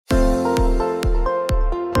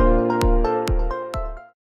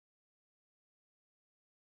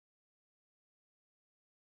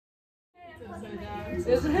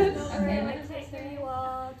Isn't it? Okay, like take you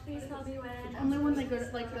all. Please help me win. Only when they go to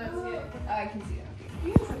like the. I can see it.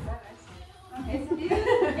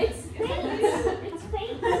 It's space. It's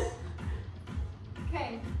space.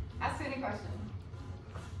 Okay, ask me any question.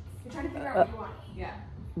 You're trying to figure out what you want. Yeah.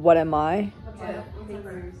 What am I? Yeah.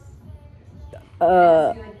 Papers.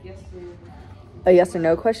 Like yes or A yes or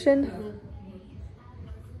no question?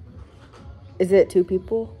 Is it two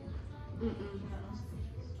people?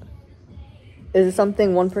 Is it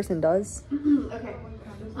something one person does? Okay.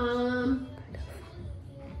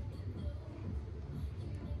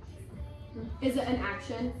 Is it an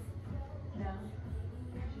action? no.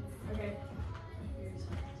 Okay.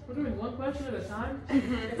 We're doing one question at a time?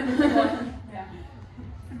 Yeah.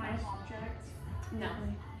 Am I an object? No.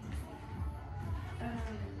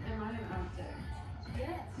 Am I an object?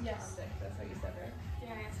 Yes. Yes. That's how you said it.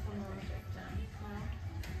 Yeah, I asked for an object.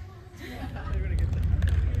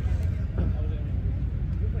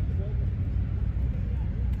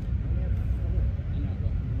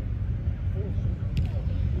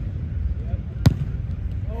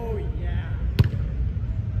 Oh, yeah.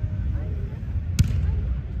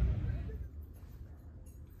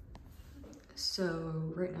 So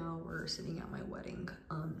right now we're sitting at my wedding.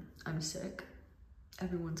 I'm sick.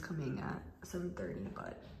 Everyone's coming at 7:30,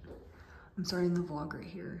 but I'm starting the vlog right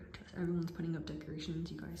here. Everyone's putting up decorations.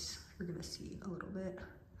 You guys are gonna see a little bit.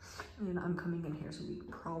 And I'm coming in here, so we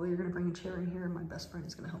probably are gonna bring a chair in here. My best friend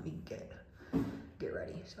is gonna help me get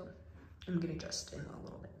ready. So I'm getting dressed in a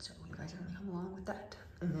little bit, so you guys are gonna come along with that.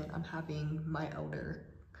 And then I'm having my elder,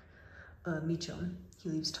 Meacham. He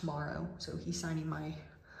leaves tomorrow, so he's signing my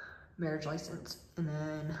marriage license, and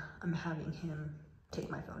then I'm having him take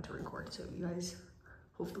my phone to record. So you guys,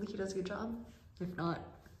 hopefully he does a good job. If not,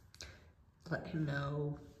 let him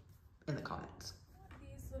know in the comments.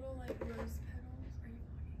 These little like rose petals, are you talking?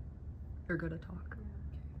 You're good at talk.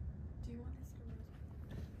 Do you want this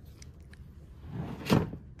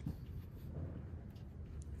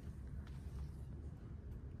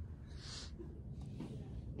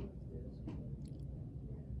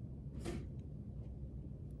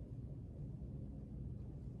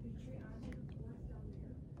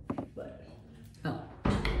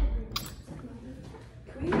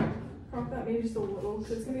maybe just a little,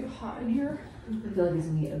 because it's gonna be hot in here. I feel like it's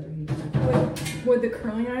gonna get overheated. With the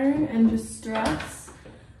curling iron and just stress.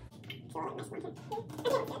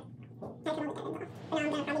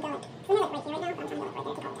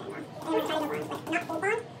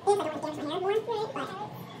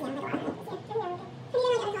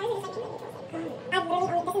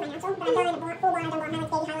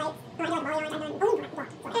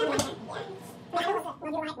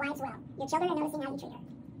 Your children are noticing how you treat her.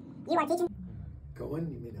 You are teaching. Going,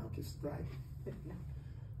 you mean I'll just right.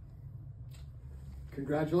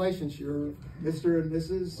 Congratulations, you're Mr. and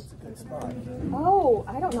Mrs. Oh,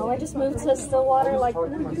 I don't know. I just moved to Stillwater like.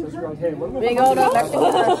 Big old Mexican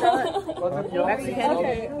restaurant. Mexican.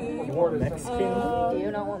 Okay. You want Mexican? Do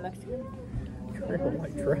you not want Mexican? I don't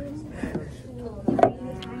like dress.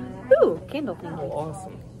 Ooh, candle thing. Oh,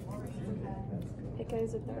 awesome. It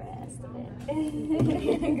goes with the rest of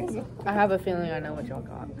it. I have a feeling I know what y'all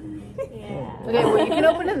got. Yeah. Okay, well you can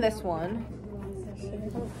open in this one.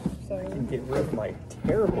 I can get rid of my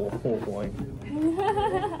terrible one.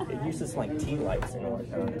 It uses like tea lights and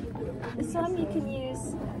whatnot. Some you can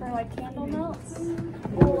use for like candle melts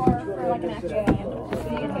or for like an actual candle. So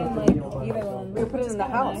you can like either one. We'll put it in the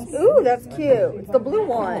house. Nice. Ooh, that's cute. It's the blue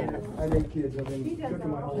one. I make kids, I've been cooking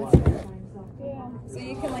my whole life. Yeah. So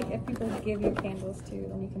you can like, if people give you candles too,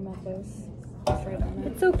 then you can melt those straight on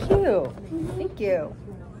it. It's so cute. Thank you.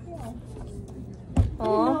 I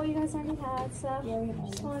know you guys already had, so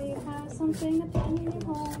just want you to have something to put in your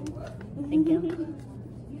home. Thank you.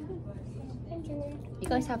 Enjoy. You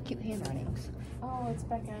guys have cute handwritings. Oh, it's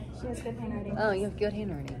Becca. She has good handwriting. Oh, you have good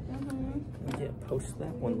handwriting. We can't post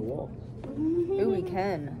that on the wall. Ooh, we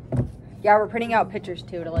can. Yeah, we're printing out pictures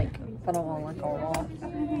too to like put them on like our wall.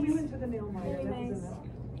 Very nice.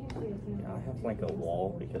 Yeah, I have like a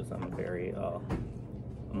wall because I'm very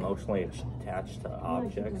emotionally attached to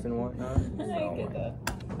objects and whatnot. I get that.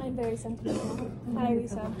 I'm very sentimental. Highly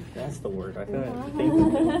so. That's the word. I couldn't think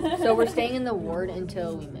of it. So we're staying in the ward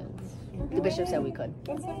until we move. The bishop said we could.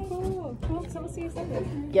 That's so cool. Cool. So we'll see you Sunday.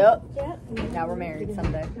 Yep. Yep. Now we're married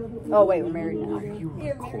someday. Oh wait, we're married now. Are you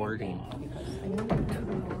recording?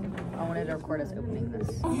 I wanted to record us opening this.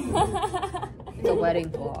 It's a wedding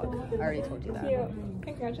vlog. I already told you that. Cute.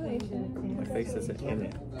 Congratulations. My face isn't in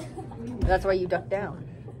it. That's why you ducked down.